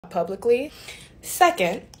publicly.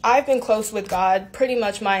 Second, I've been close with God pretty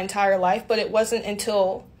much my entire life, but it wasn't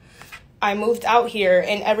until I moved out here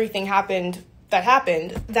and everything happened that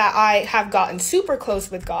I have gotten super close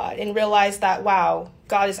with God and realized that, wow,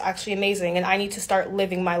 God is actually amazing and I need to start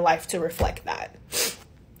living my life to reflect that.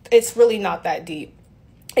 It's really not that deep.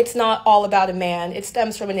 It's not all about a man. It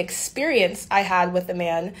stems from an experience I had with a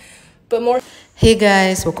man, but more. Hey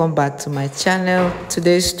guys, welcome back to my channel.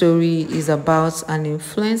 Today's story is about an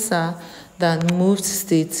influencer that moved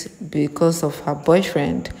state because of her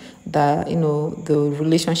boyfriend, that the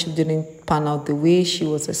relationship didn't pan out the way she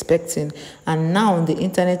was expecting, and now on the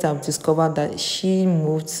internet I've discovered that she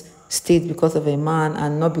moved state because of a man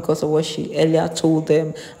and not because of what she earlier told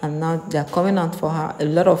them, and now they're coming out for her, a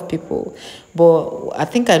lot of people. But I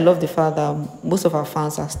think I love the fact that most of her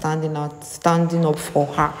fans are standing up for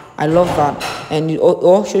her. I love that, and it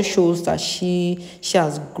also shows that she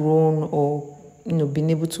has grown, or been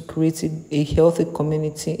able to create a healthy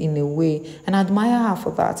community in a way, and I admire her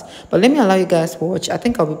for that. But let me allow you guys to watch. I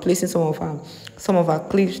think I'll be placing some of our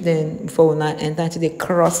clips then before we now enter into the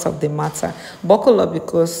crux of the matter. Buckle up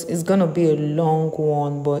because it's gonna be a long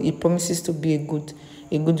one, but it promises to be a good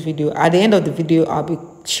video. At the end of the video, I'll be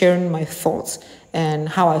sharing my thoughts and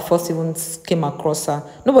how I first even came across her.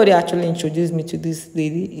 Nobody actually introduced me to this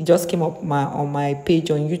lady. It just came up on my page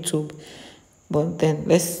on YouTube. But then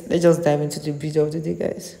let's just dive into the video of the day,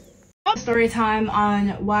 guys. Story time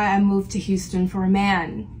on why I moved to Houston for a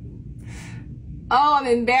man. Oh, I'm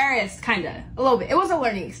embarrassed, kinda, a little bit. It was a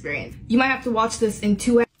learning experience. You might have to watch this in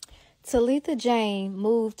 2 hours. Talitha Jane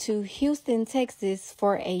moved to Houston, Texas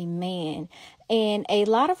for a man. And a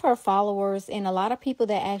lot of her followers and a lot of people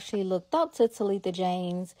that actually looked up to Talitha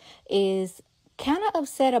Jane is kind of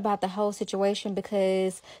upset about the whole situation,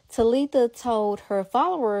 because Talitha told her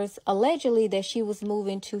followers allegedly that she was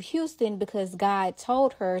moving to Houston because God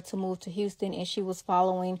told her to move to Houston, and she was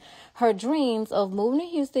following her dreams of moving to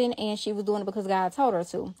Houston, and she was doing it because God told her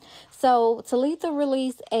to. So Talitha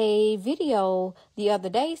released a video the other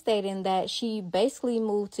day stating that she basically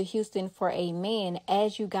moved to Houston for a man,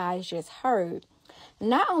 as you guys just heard.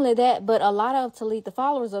 Not only that, but a lot of Talitha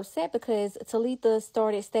followers upset because Talitha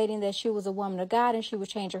started stating that she was a woman of God and she was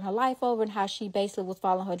changing her life over, and how she basically was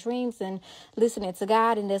following her dreams and listening to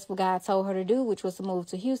God, and that's what God told her to do, which was to move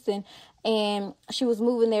to Houston. And she was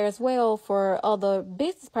moving there as well for other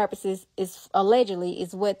business purposes, is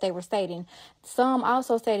what they were stating. Some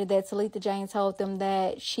also stated that Talitha Jane told them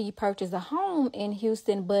that she purchased a home in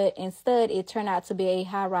Houston, but instead it turned out to be a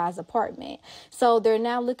high-rise apartment. So they're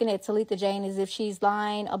now looking at Talitha Jane as if she's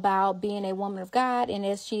lying about being a woman of God, and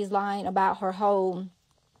as she's lying about her whole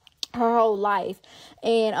life.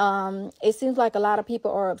 And it seems like a lot of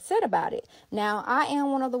people are upset about it. Now, I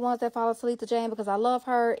am one of the ones that follow Talitha Jane because I love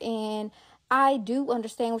her, and I do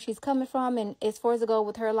understand where she's coming from. And as far as it goes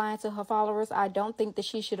with her lying to her followers, I don't think that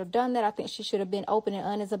she should have done that. I think she should have been open and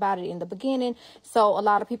honest about it in the beginning, so a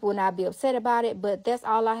lot of people would not be upset about it. But that's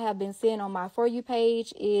all I have been seeing on my For You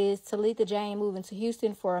page is Talitha Jane moving to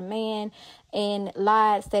Houston for a man, and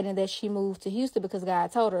lied stating that she moved to Houston because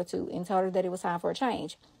God told her to, and told her that it was time for a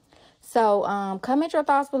change. So comment your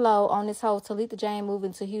thoughts below on this whole Talitha Jane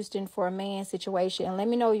moving to Houston for a man situation, and let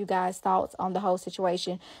me know you guys' thoughts on the whole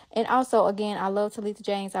situation. And also, again, I love Talitha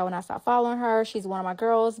Jane, so I will not stop following her. She's one of my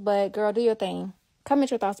girls, but girl, do your thing. Comment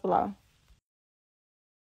your thoughts below.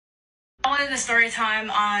 I wanted the story time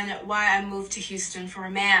on why I moved to Houston for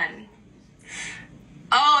a man.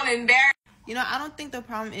 Oh, I'm embarrassed. I don't think the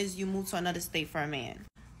problem is you moved to another state for a man.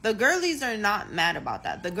 The girlies are not mad about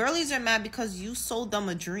that. The girlies are mad because you sold them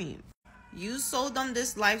a dream. You sold them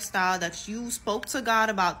this lifestyle, that you spoke to God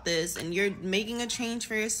about this, and you're making a change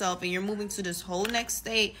for yourself, and you're moving to this whole next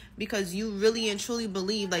state because you really and truly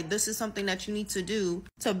believe like this is something that you need to do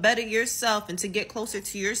to better yourself and to get closer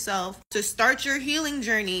to yourself, to start your healing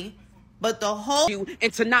journey. But the whole you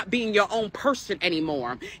into not being your own person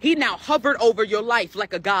anymore. He now hovered over your life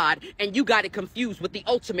like a god, and you got it confused with the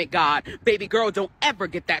ultimate God. Baby girl, don't ever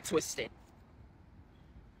get that twisted.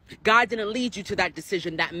 God didn't lead you to that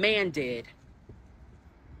decision. That man did.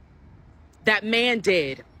 That man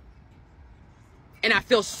did. And I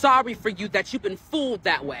feel sorry for you that you've been fooled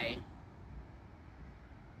that way.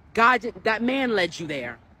 That man led you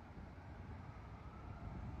there.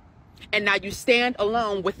 And now you stand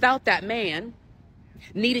alone without that man,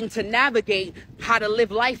 needing to navigate how to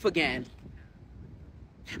live life again.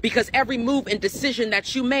 Because every move and decision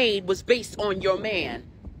that you made was based on your man,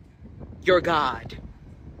 your God.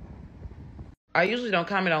 I usually don't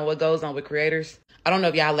comment on what goes on with creators. I don't know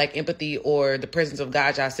if y'all lack empathy or the presence of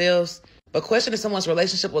God yourselves, but questioning someone's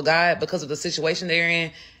relationship with God because of the situation they're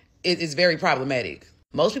in is very problematic.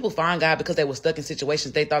 Most people find God because they were stuck in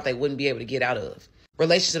situations they thought they wouldn't be able to get out of.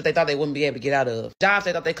 Relationships they thought they wouldn't be able to get out of. Jobs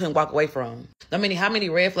they thought they couldn't walk away from. How many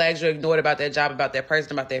red flags you ignored about that job, about that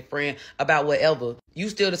person, about that friend, about whatever. You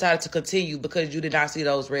still decided to continue because you did not see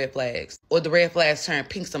those red flags. Or the red flags turned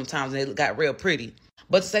pink sometimes and they got real pretty.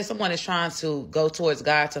 But to say someone is trying to go towards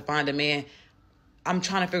God to find a man, I'm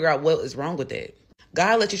trying to figure out what is wrong with that.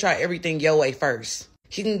 God let you try everything your way first.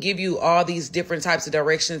 He can give you all these different types of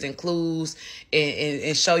directions and clues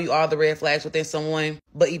and show you all the red flags within someone.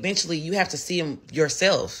 But eventually you have to see them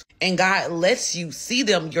yourself. And God lets you see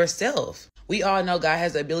them yourself. We all know God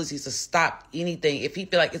has the ability to stop anything. If he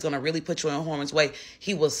feel like it's going to really put you in harm's way,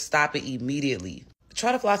 he will stop it immediately.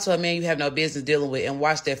 Try to fly to a man you have no business dealing with and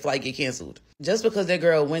watch that flight get canceled. Just because that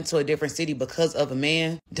girl went to a different city because of a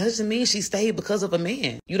man doesn't mean she stayed because of a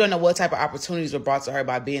man. You don't know what type of opportunities were brought to her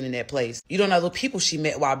by being in that place. You don't know the people she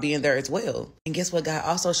met while being there as well. And guess what God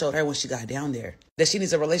also showed her when she got down there? That she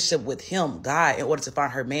needs a relationship with him, God, in order to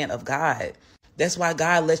find her man of God. That's why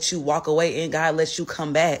God lets you walk away and God lets you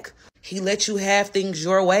come back. He lets you have things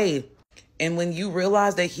your way. And when you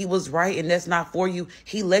realize that he was right and that's not for you,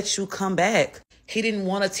 he lets you come back. He didn't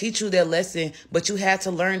want to teach you that lesson, but you had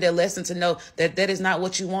to learn that lesson to know that that is not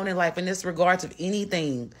what you want in life in this regards of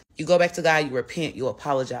anything. You go back to God, you repent, you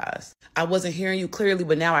apologize. I wasn't hearing you clearly,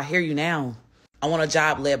 but now I hear you now. I want a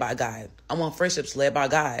job led by God. I want friendships led by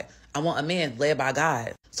God. I want a man led by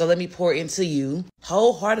God. So let me pour into you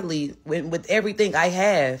wholeheartedly with everything I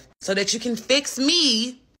have so that you can fix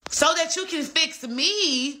me,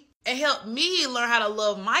 and help me learn how to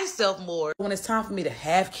love myself more. When it's time for me to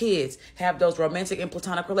have kids, have those romantic and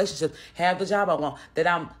platonic relationships, have the job I want, that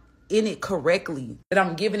I'm in it correctly, that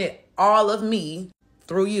I'm giving it all of me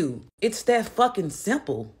through you. It's that fucking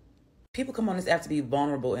simple. People come on this app to be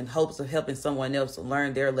vulnerable in hopes of helping someone else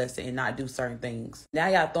learn their lesson and not do certain things. Now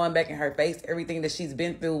y'all throwing back in her face everything that she's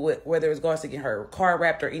been through, with, whether it's going to get her car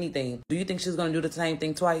wrapped or anything. Do you think she's going to do the same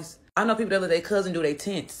thing twice? I know people that let their cousin do their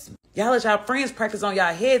tents. Y'all let y'all friends practice on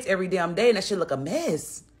y'all heads every damn day and that shit look a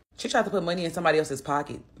mess. She tried to put money in somebody else's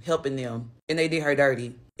pocket, helping them, and they did her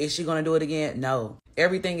dirty. Is she going to do it again? No.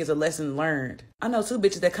 Everything is a lesson learned. I know two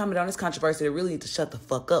bitches that commented on this controversy that really need to shut the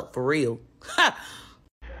fuck up for real. Ha!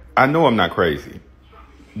 I know I'm not crazy.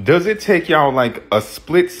 Does it take y'all like a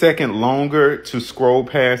split second longer to scroll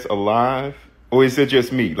past a live? Or is it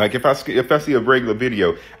just me? Like if I see a regular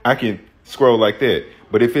video, I can scroll like that.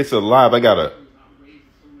 But if it's a live,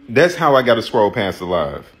 that's how I gotta scroll past the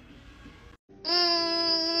live.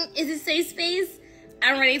 Is it safe space?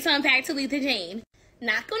 I'm ready to unpack Talitha Jane.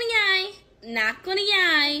 Not gonna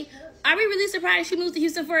lie. Are we really surprised she moved to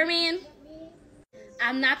Houston for a man?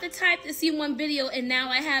 I'm not the type to see one video and now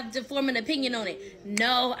I have to form an opinion on it.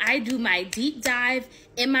 No, I do my deep dive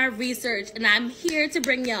in my research and I'm here to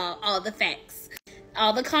bring y'all all the facts.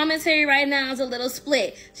 All the commentary right now is a little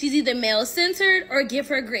split. She's either male-centered or give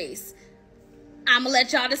her grace. I'm gonna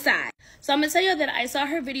let y'all decide. So I'm gonna tell y'all that I saw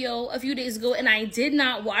her video a few days ago and I did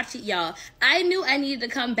not watch it, y'all. I knew I needed to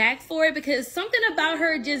come back for it because something about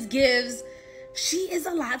her just gives, she is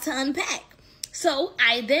a lot to unpack. So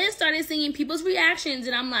I then started seeing people's reactions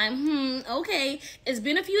and I'm like, okay, it's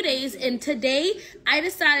been a few days and today I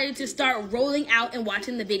decided to start rolling out and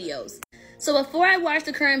watching the videos. So before I watched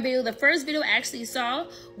the current video, the first video I actually saw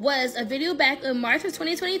was a video back in March of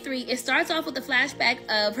 2023. It starts off with a flashback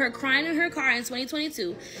of her crying in her car in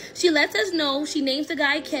 2022. She lets us know she names the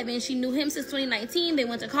guy Kevin. She knew him since 2019. They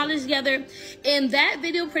went to college together. And that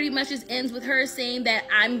video pretty much just ends with her saying that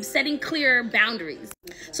I'm setting clear boundaries.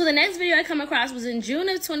 So the next video I come across was in June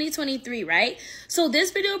of 2023, right? So this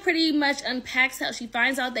video pretty much unpacks how she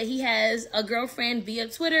finds out that he has a girlfriend via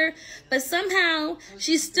Twitter, but somehow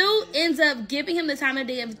she still ends up giving him the time of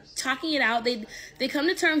day of talking it out. They come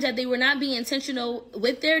to terms that they were not being intentional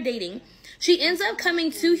with their dating. She ends up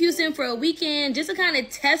coming to Houston for a weekend just to kind of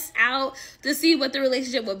test out to see what the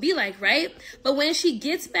relationship would be like, right? But when she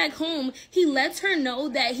gets back home, he lets her know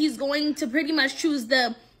that he's going to pretty much choose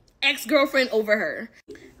the ex-girlfriend over her.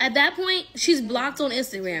 At that point, she's blocked on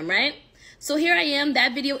Instagram, right? So here I am,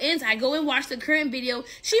 that video ends, I go and watch the current video.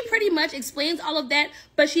 She pretty much explains all of that,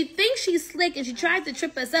 but she thinks she's slick and she tries to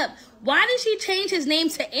trip us up. Why did she change his name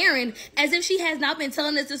to Aaron as if she has not been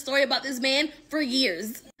telling us the story about this man for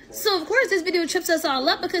years? So of course this video trips us all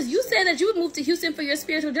up because you said that you would move to Houston for your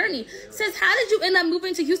spiritual journey. Says, how did you end up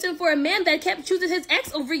moving to Houston for a man that kept choosing his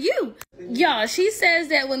ex over you? Y'all, she says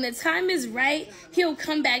that when the time is right, he'll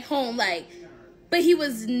come back home, like, but he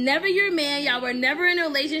was never your man. Y'all were never in a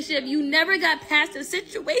relationship. You never got past the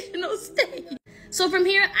situational stage. So from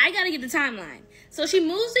here, I gotta get the timeline. So she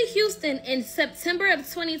moves to Houston in September of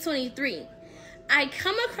 2023. I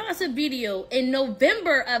come across a video in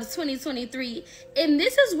November of 2023, and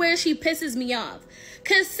this is where she pisses me off.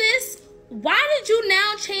 Cause sis, why did you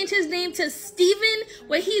now change his name to Steven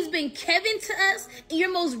when he's been Kevin to us? In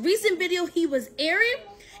your most recent video, he was Aaron.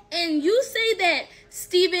 And you say that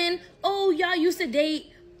Steven, oh, y'all used to date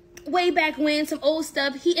way back when, some old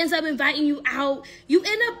stuff. He ends up inviting you out. You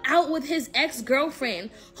end up out with his ex-girlfriend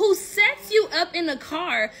who sets you up in a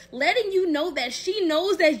car, letting you know that she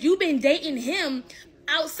knows that you've been dating him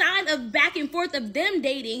outside of back and forth of them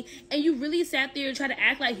dating. And you really sat there and tried to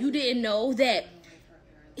act like you didn't know that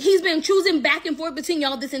he's been choosing back and forth between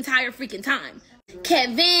y'all this entire freaking time.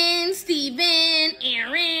 Kevin, Steven,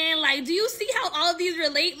 Aaron, like, do you see how all of these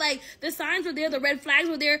relate? Like, the signs were there, the red flags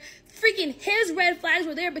were there. Freaking his red flags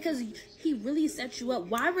were there because he really set you up.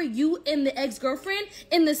 Why were you and the ex-girlfriend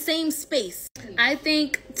in the same space? I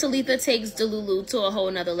think Talitha takes Delulu to a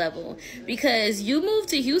whole nother level, because you moved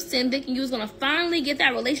to Houston thinking you was going to finally get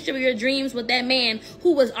that relationship of your dreams with that man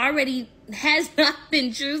who has not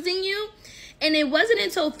been choosing you. And it wasn't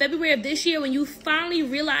until February of this year when you finally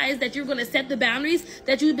realized that you're going to set the boundaries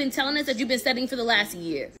that you've been telling us that you've been setting for the last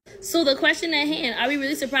year. So the question at hand, are we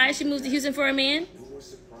really surprised she moved to Houston for a man?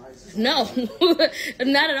 No,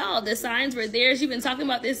 not at all. The signs were there. She's been talking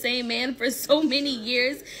about this same man for so many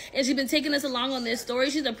years, and she's been taking us along on this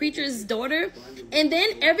story. She's a preacher's daughter. And then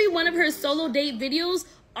every one of her solo date videos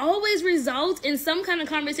always results in some kind of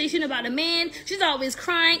conversation about a man. She's always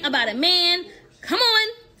crying about a man. Come on,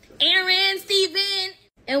 Aaron, Steven.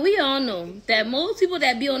 And we all know that most people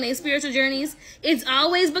that be on their spiritual journeys, it's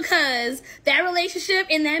always because that relationship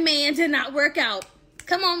and that man did not work out.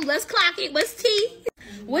 Come on, let's clock it. What's tea?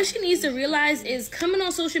 What she needs to realize is coming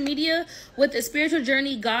on social media with the spiritual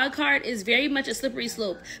journey God card is very much a slippery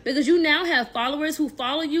slope, because you now have followers who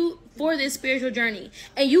follow you for this spiritual journey,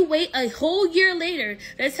 and you wait a whole year later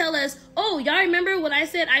to tell us, oh, y'all remember when I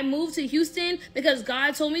said I moved to Houston because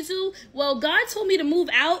God told me to? Well, God told me to move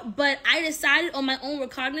out, but I decided on my own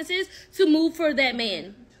recognizance to move for that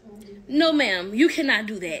man. No, ma'am, you cannot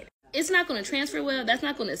do that. It's not going to transfer well. That's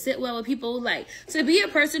not going to sit well with people. Like, to be a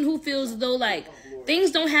person who feels as though like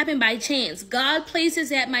things don't happen by chance. God places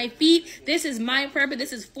at my feet. This is my purpose.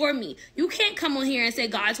 This is for me. You can't come on here and say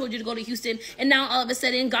God told you to go to Houston, and now all of a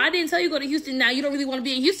sudden God didn't tell you to go to Houston. Now you don't really want to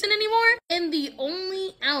be in Houston anymore. And the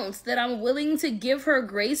only ounce that I'm willing to give her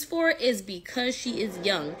grace for is because she is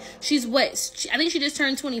young. She's what? I think she just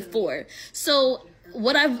turned 24. So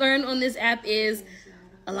what I've learned on this app is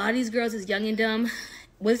a lot of these girls is young and dumb.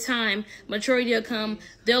 With time, maturity will come.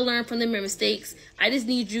 They'll learn from their mistakes. I just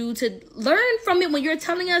need you to learn from it when you're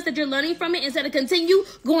telling us that you're learning from it, instead of continue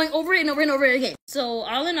going over it and over and over again. So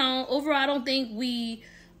all in all, overall, I don't think we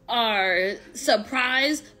are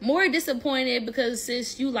surprised, more disappointed, because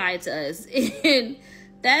sis, you lied to us. And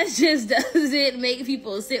that just doesn't make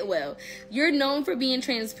people sit well. You're known for being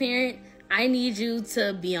transparent. I need you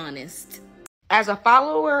to be honest. As a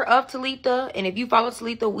follower of Talitha, and if you follow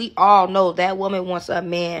Talitha, we all know that woman wants a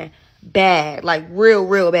man bad, like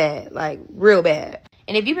real bad, like real bad.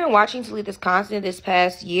 And if you've been watching Talitha's content this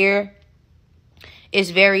past year,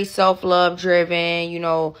 it's very self-love driven, you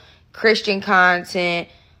know, Christian content,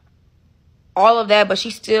 all of that. But she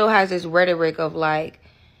still has this rhetoric of like,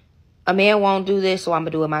 a man won't do this, so I'm gonna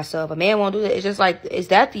do it myself. A man won't do that. It's just like, is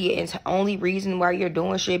that the only reason why you're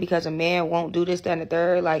doing shit? Because a man won't do this, that, and the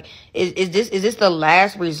third? Like, is this the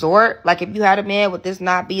last resort? Like, if you had a man, would this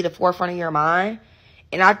not be the forefront of your mind?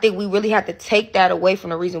 And I think we really have to take that away from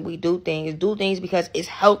the reason we do things. Do things because it's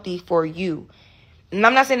healthy for you. And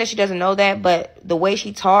I'm not saying that she doesn't know that, but the way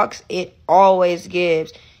she talks, it always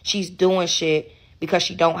gives she's doing shit because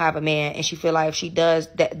she don't have a man, and she feel like if she does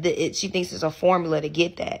that, she thinks it's a formula to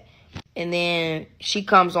get that. And then she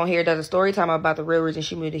comes on here, does a story time about the real reason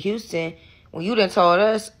she moved to Houston. When you done told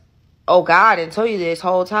us, oh, God didn't tell you this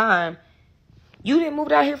whole time. You didn't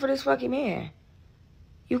move out here for this fucking man.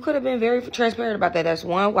 You could have been very transparent about that. That's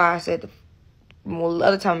one why I said the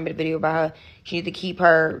other time I made a video about her. She needs to keep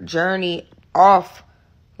her journey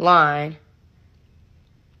offline.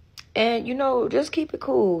 And, you know, just keep it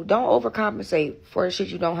cool. Don't overcompensate for the shit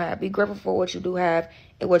you don't have. Be grateful for what you do have,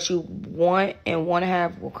 and what you want and want to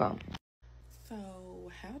have will come. So,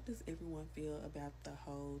 how does everyone feel about the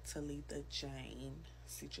whole Talitha Jane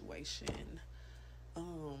situation?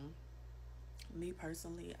 Me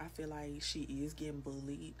personally, I feel like she is getting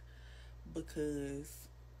bullied, because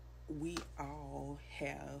we all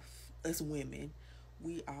have, us women,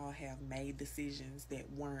 we all have made decisions that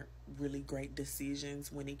weren't really great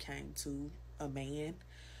decisions when it came to a man.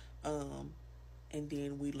 And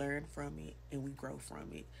then we learn from it and we grow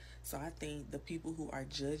from it. So I think the people who are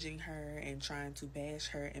judging her and trying to bash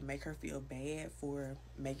her and make her feel bad for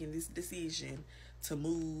making this decision to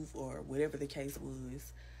move or whatever the case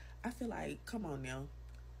was, I feel like, come on now.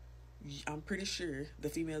 I'm pretty sure the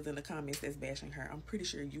females in the comments that's bashing her, I'm pretty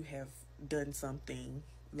sure you have done something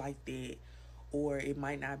like that, or it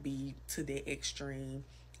might not be to that extreme,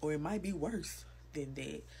 or it might be worse than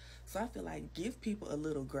that. So I feel like give people a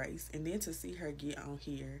little grace. And then to see her get on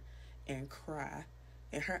here and cry,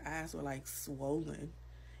 and her eyes were like swollen,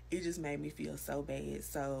 it just made me feel so bad.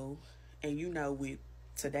 So, and you know, with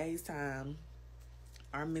today's time,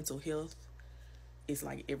 our mental health is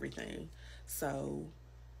like everything. So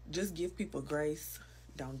just give people grace.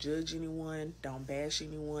 Don't judge anyone. Don't bash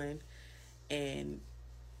anyone. And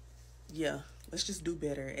yeah, let's just do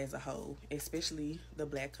better as a whole, especially the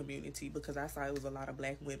black community, because I saw it was a lot of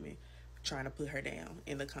black women trying to put her down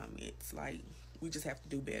in the comments. Like, we just have to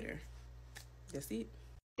do better. That's it.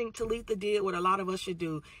 I think Talitha did what a lot of us should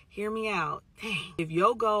do. Hear me out. Dang. If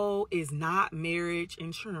your goal is not marriage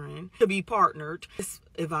insurance, to be partnered, this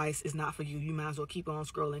advice is not for you. You might as well keep on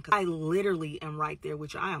scrolling, because I literally am right there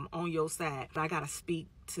with you. I am on your side. But I got to speak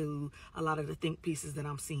to a lot of the think pieces that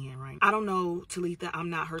I'm seeing right now. I don't know Talitha. I'm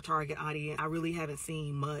not her target audience. I really haven't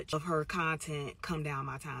seen much of her content come down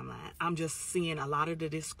my timeline. I'm just seeing a lot of the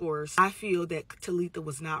discourse. I feel that Talitha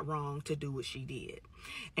was not wrong to do what she did.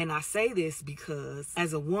 And I say this because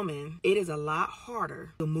as a woman, it is a lot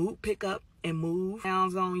harder to pick up and move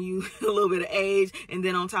pounds on you, a little bit of age, and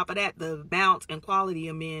then on top of that, the bounce and quality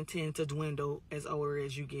of men tend to dwindle as older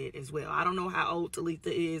as you get as well. I don't know how old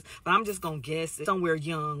Talitha is, but I'm just gonna guess it's somewhere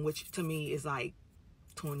young, which to me is like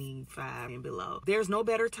 25 and below. There's no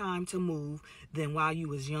better time to move than while you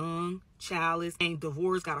was young, childless, and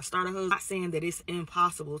divorced, got to start a husband. I'm not saying that it's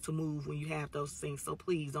impossible to move when you have those things, so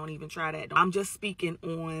please don't even try that. I'm just speaking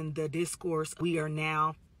on the discourse we are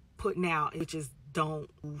now putting out, which is don't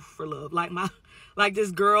move for love. Like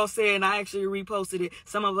this girl said, and I actually reposted it,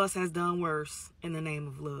 some of us has done worse in the name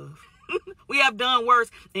of love. We have done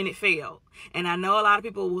worse and it failed. And I know a lot of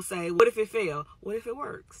people will say, what if it failed? What if it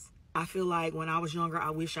works? I feel like when I was younger, I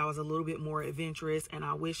wish I was a little bit more adventurous, and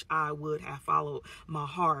I wish I would have followed my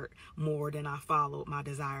heart more than I followed my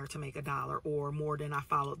desire to make $1, or more than I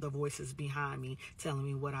followed the voices behind me telling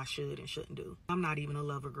me what I should and shouldn't do. I'm not even a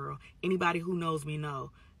lover girl. Anybody who knows me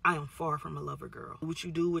know I am far from a lover girl. What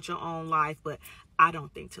you do with your own life, but I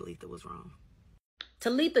don't think Talitha was wrong.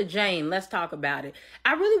 Talitha Jane, let's talk about it.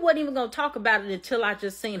 I really wasn't even going to talk about it until I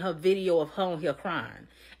just seen her video of her on here crying.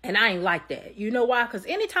 And I ain't like that. You know why? Because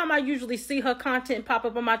anytime I usually see her content pop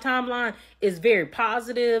up on my timeline, it's very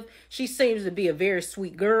positive. She seems to be a very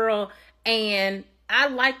sweet girl. And I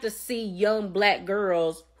like to see young black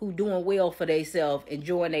girls who doing well for themselves,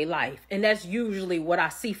 enjoying their life. And that's usually what I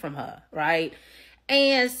see from her, right?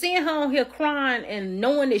 And seeing her on here crying and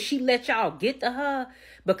knowing that she let y'all get to her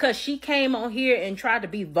because she came on here and tried to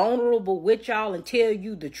be vulnerable with y'all and tell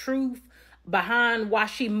you the truth behind why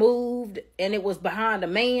she moved, and it was behind a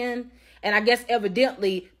man. And I guess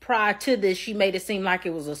evidently prior to this, she made it seem like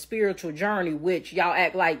it was a spiritual journey, which y'all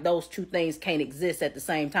act like those two things can't exist at the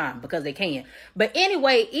same time, because they can. But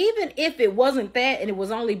anyway, even if it wasn't that and it was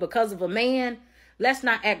only because of a man, let's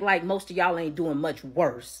not act like most of y'all ain't doing much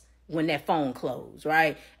worse when that phone closed,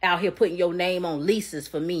 right? Out here putting your name on leases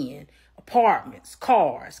for men, apartments,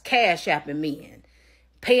 cars, cash apping men,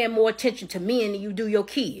 paying more attention to men than you do your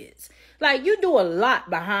kids. Like, you do a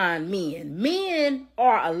lot behind men. Men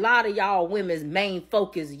are a lot of y'all women's main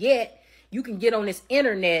focus, yet you can get on this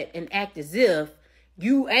internet and act as if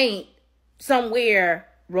you ain't somewhere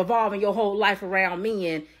revolving your whole life around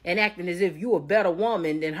men and acting as if you a better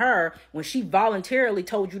woman than her when she voluntarily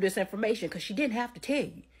told you this information because she didn't have to tell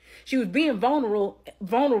you. She was being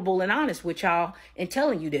vulnerable and honest with y'all and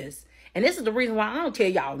telling you this. And this is the reason why I don't tell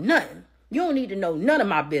y'all nothing. You don't need to know none of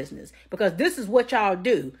my business, because this is what y'all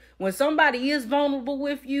do. When somebody is vulnerable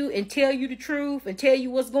with you and tell you the truth and tell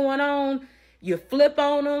you what's going on, you flip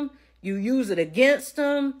on them, you use it against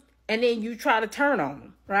them, and then you try to turn on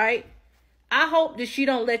them, right? I hope that she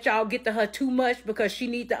don't let y'all get to her too much, because she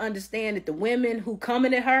need to understand that the women who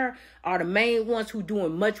coming at her are the main ones who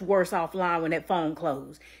doing much worse offline when that phone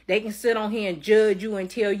closed. They can sit on here and judge you and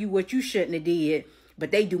tell you what you shouldn't have did,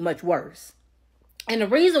 but they do much worse. And the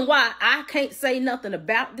reason why I can't say nothing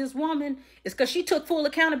about this woman is because she took full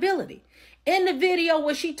accountability. In the video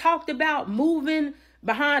where she talked about moving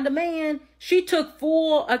behind a man, she took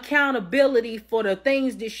full accountability for the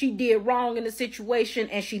things that she did wrong in the situation,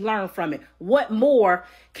 and she learned from it. What more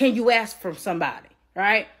can you ask from somebody,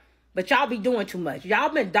 right? But y'all be doing too much. Y'all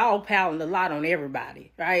been dogpiling a lot on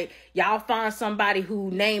everybody, right? Y'all find somebody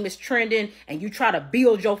whose name is trending and you try to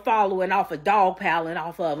build your following off of dogpiling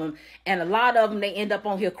off of them. And a lot of them, they end up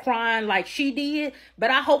on here crying like she did.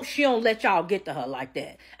 But I hope she don't let y'all get to her like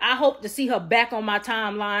that. I hope to see her back on my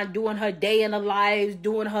timeline doing her day in the lives,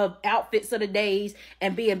 doing her outfits of the days,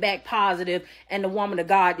 and being back positive and the woman of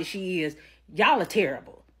God that she is. Y'all are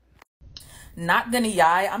terrible. Not gonna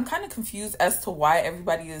lie, I'm kind of confused as to why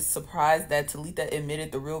everybody is surprised that Talitha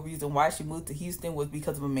admitted the real reason why she moved to Houston was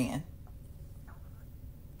because of a man.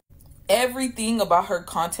 Everything about her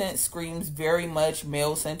content screams very much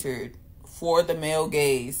male-centered, for the male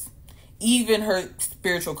gaze. Even her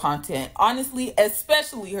spiritual content. Honestly,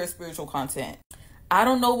 especially her spiritual content. I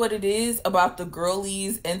don't know what it is about the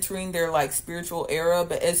girlies entering their like spiritual era,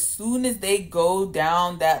 but as soon as they go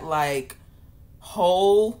down that like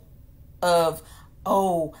hole of,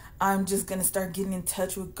 oh, I'm just gonna start getting in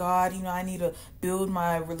touch with God, you know, I need to build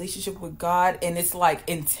my relationship with God, and it's like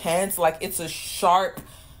intense, like it's a sharp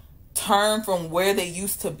turn from where they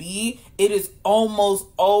used to be, it is almost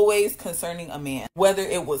always concerning a man. Whether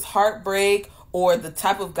it was heartbreak or the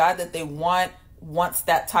type of God that they wants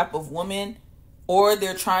that type of woman, or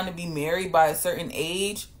they're trying to be married by a certain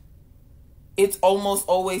age, it's almost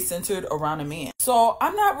always centered around a man. So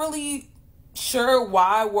I'm not really sure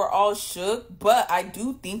why we're all shook, but I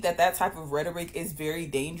do think that that type of rhetoric is very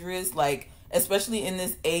dangerous, like especially in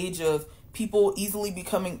this age of people easily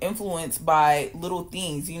becoming influenced by little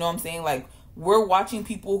things, you know what I'm saying? Like, we're watching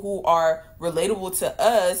people who are relatable to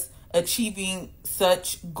us achieving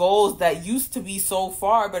such goals that used to be so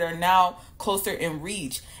far but are now closer in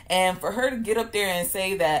reach. And for her to get up there and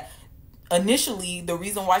say that initially the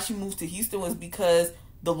reason why she moved to Houston was because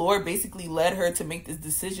the Lord basically led her to make this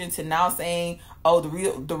decision, to now saying, oh, the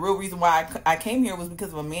real reason why I came here was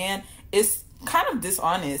because of a man, it's kind of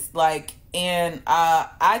dishonest. Like, and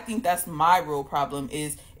I think that's my real problem,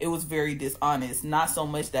 is it was very dishonest. Not so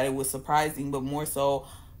much that it was surprising, but more so,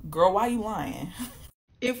 girl, why you lying?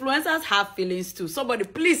 Influencers have feelings too. Somebody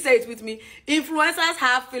please say it with me. Influencers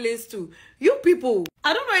have feelings too. You people,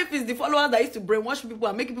 I don't know if it's the followers that used to brainwash people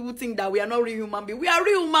and making people think that we are not real human beings. We are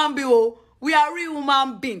real human beings. Oh. We are real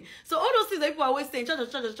human beings. So all those things that people are always saying, church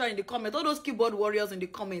in the comments, all those keyboard warriors in the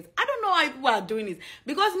comments, I don't know how people are doing it.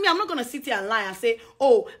 Because me, I'm not going to sit here and lie and say,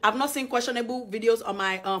 oh, I've not seen questionable videos on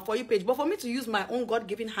my For You page. But for me to use my own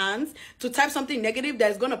God-given hands to type something negative that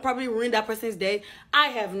is going to probably ruin that person's day, I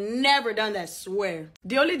have never done that, swear.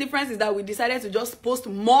 The only difference is that we decided to just post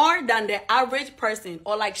more than the average person,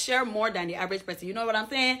 or like share more than the average person. You know what I'm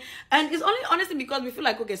saying? And it's only honestly because we feel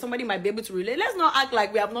like, okay, somebody might be able to relate. Let's not act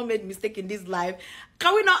like we have not made mistake in this life.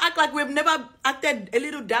 Can we not act like we've never acted a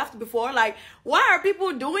little daft before? Like, why are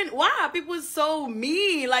people so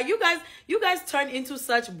mean? Like, you guys turn into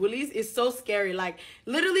such bullies. It's so scary. Like,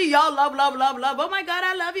 literally, y'all love. Oh my God,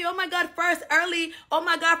 I love you. Oh my God, first early. Oh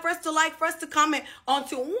my God, first to like, first to comment.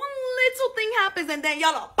 Until one little thing happens and then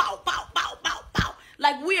y'all are pow.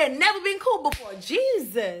 Like, we had never been cool before.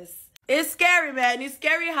 Jesus. It's scary, man. It's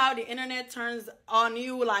scary how the internet turns on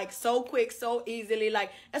you like so quick, so easily.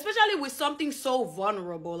 Like, especially with something so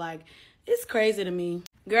vulnerable. Like, it's crazy to me.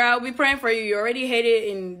 Girl, I'll be praying for you. You already hate it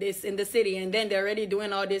in the city, and then they're already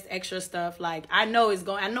doing all this extra stuff. Like, I know it's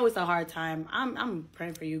a hard time. I'm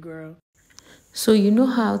praying for you, girl. So you know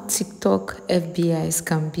how TikTok FBIs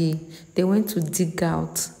can be. They went to dig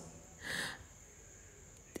out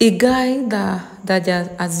a guy that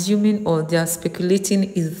they're assuming or they're speculating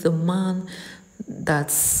is the man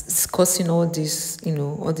that's causing all this,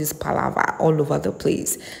 all this palaver all over the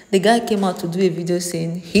place. The guy came out to do a video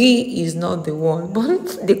saying he is not the one,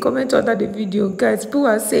 but the comment under the video, guys, people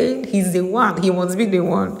are saying he's the one. He must be the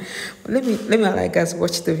one. But let me like guys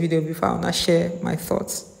watch the video before I wanna share my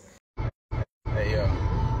thoughts. Hey yo,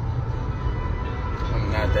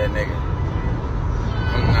 I'm not that nigga.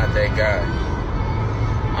 I'm not that guy.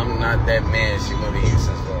 I'm not that man she went to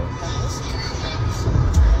Houston for.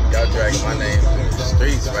 Y'all dragging my name through the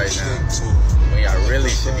streets right now when y'all really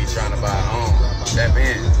should be trying to buy a home. That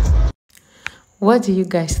man. What do you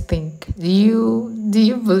guys think? Do you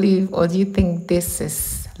believe, or do you think this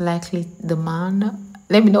is likely the man?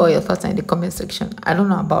 Let me know your thoughts in the comment section. I don't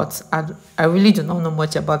know about, I really do not know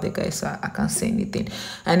much about the guy, so I can't say anything.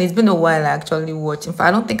 And it's been a while I actually watched. In fact,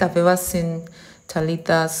 I don't think I've ever seen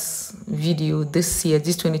Talitha's video this year,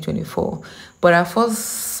 this 2024. But I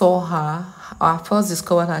first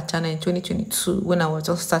discovered her channel in 2022 when I was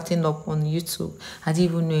just starting up on YouTube. I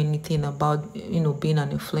didn't even know anything about, being an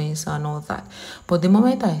influencer and all that. But the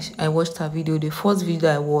moment I watched her video, the first video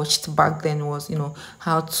I watched back then was,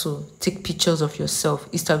 how to take pictures of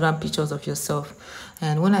yourself, Instagram pictures of yourself.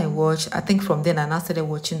 And when I watched, I think from then I now started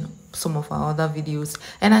watching some of her other videos,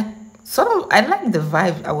 and I like the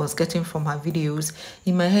vibe I was getting from her videos.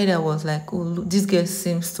 In my head, I was like, oh, look, this girl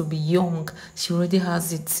seems to be young. She already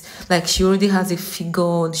has it, like she already has it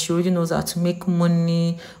figured. She already knows how to make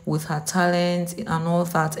money with her talent and all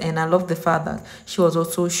that. And I love the fact that she was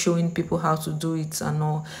also showing people how to do it and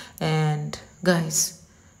all. And guys,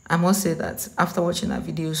 I must say that after watching her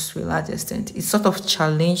videos to a large extent, it sort of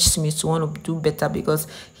challenged me to want to do better, because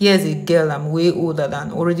here's a girl I'm way older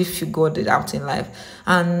than, already figured it out in life.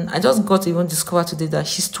 And I just got to even discover today that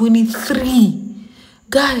she's 23.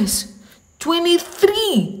 Guys,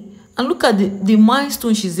 23. And look at the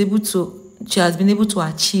milestone she has been able to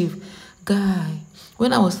achieve. Guy,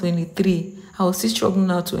 when I was 23, I was still struggling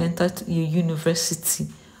now to enter a university.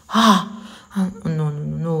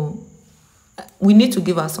 No. We need to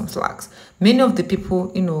give her some slacks. Many of the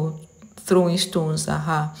people, throwing stones at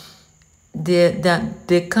her,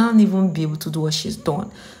 they can't even be able to do what she's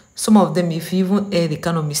done. Some of them, if you even air the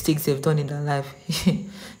kind of mistakes they've done in their life,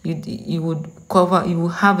 you will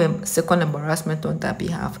have a second embarrassment on that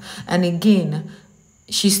behalf. And again,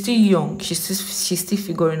 she's still young. She's still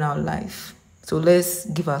figuring out life. So let's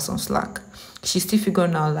give her some slack. She's still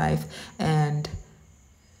figuring out life, and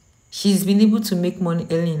she's been able to make money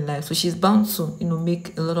early in life, so she's bound to,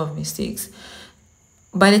 make a lot of mistakes.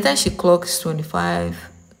 By the time she clocks 25,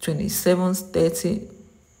 27, 30,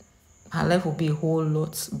 her life will be a whole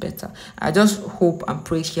lot better. I just hope and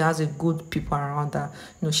pray she has a good people around her.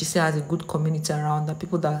 She still has a good community around her,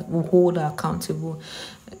 people that will hold her accountable.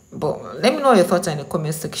 But let me know your thoughts in the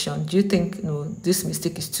comment section. Do you think, this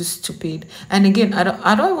mistake is too stupid? And again,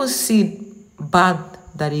 I don't even see it bad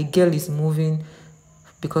that a girl is moving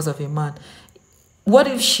because of a man. What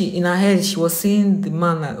if she, in her head, she was seeing the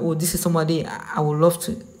man like, oh, this is somebody I would love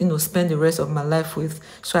to, spend the rest of my life with.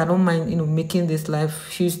 So I don't mind, making this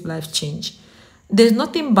huge life change. There's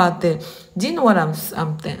nothing bad there. Do you know what I'm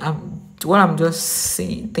just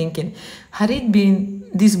saying, thinking? Had it been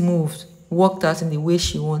this move worked out in the way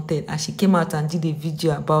she wanted, and she came out and did a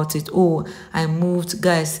video about it, oh, I moved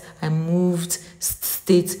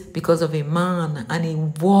state because of a man, and it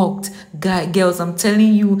worked. Girls, I'm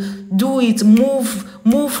telling you, do it.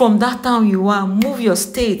 Move from that town you are, move your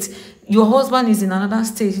state. Your husband is in another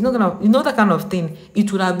state, that kind of thing.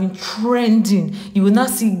 It would have been trending. You will not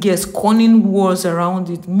see girls conning words around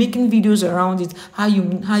it, making videos around it, how you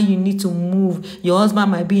need to move. Your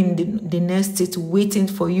husband might be in the next state waiting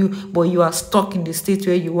for you, but you are stuck in the state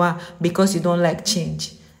where you are because you don't like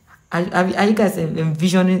change. Are you guys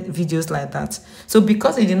envisioning videos like that? So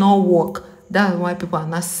because it did not work, that's why people are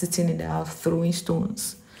not sitting in the house throwing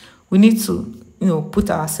stones. We need to put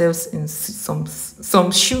ourselves in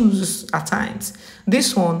some shoes at times.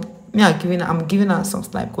 This one, I'm giving her some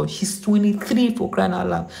slack because she's 23, for crying out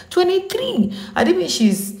loud. 23. I don't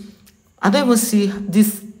even see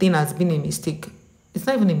this thing as being a mistake. It's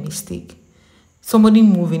not even a mistake. Somebody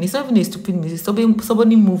moving, it's not even a stupid mistake.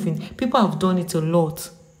 Somebody moving. People have done it a lot.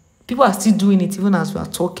 People are still doing it even as we are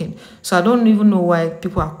talking. So I don't even know why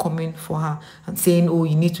people are coming for her and saying, oh,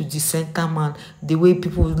 you need to decenter man, the way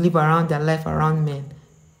people live around their life around men.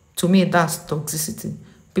 To me, that's toxicity.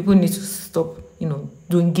 People need to stop,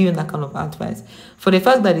 giving that kind of advice. For the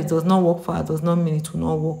fact that it does not work for her does not mean it will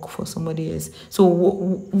not work for somebody else. So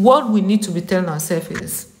what we need to be telling ourselves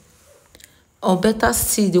is, or better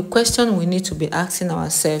still, the question we need to be asking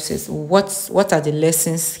ourselves is, what are the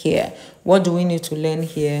lessons here? What do we need to learn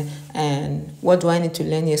here? And what do I need to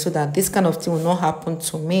learn here so that this kind of thing will not happen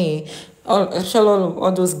to me? All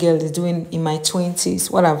those girls are doing in my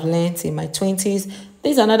 20s, what I've learned in my 20s.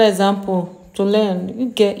 This is another example to learn. You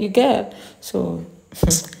get. So,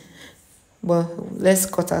 well, let's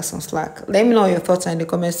cut her some slack. Let me know your thoughts in the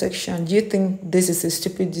comment section. Do you think this is a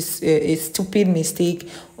stupid mistake,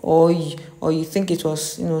 or you think it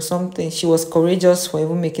was something she was courageous for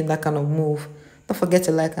even making that kind of move? Don't forget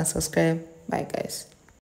to like and subscribe. Bye, guys.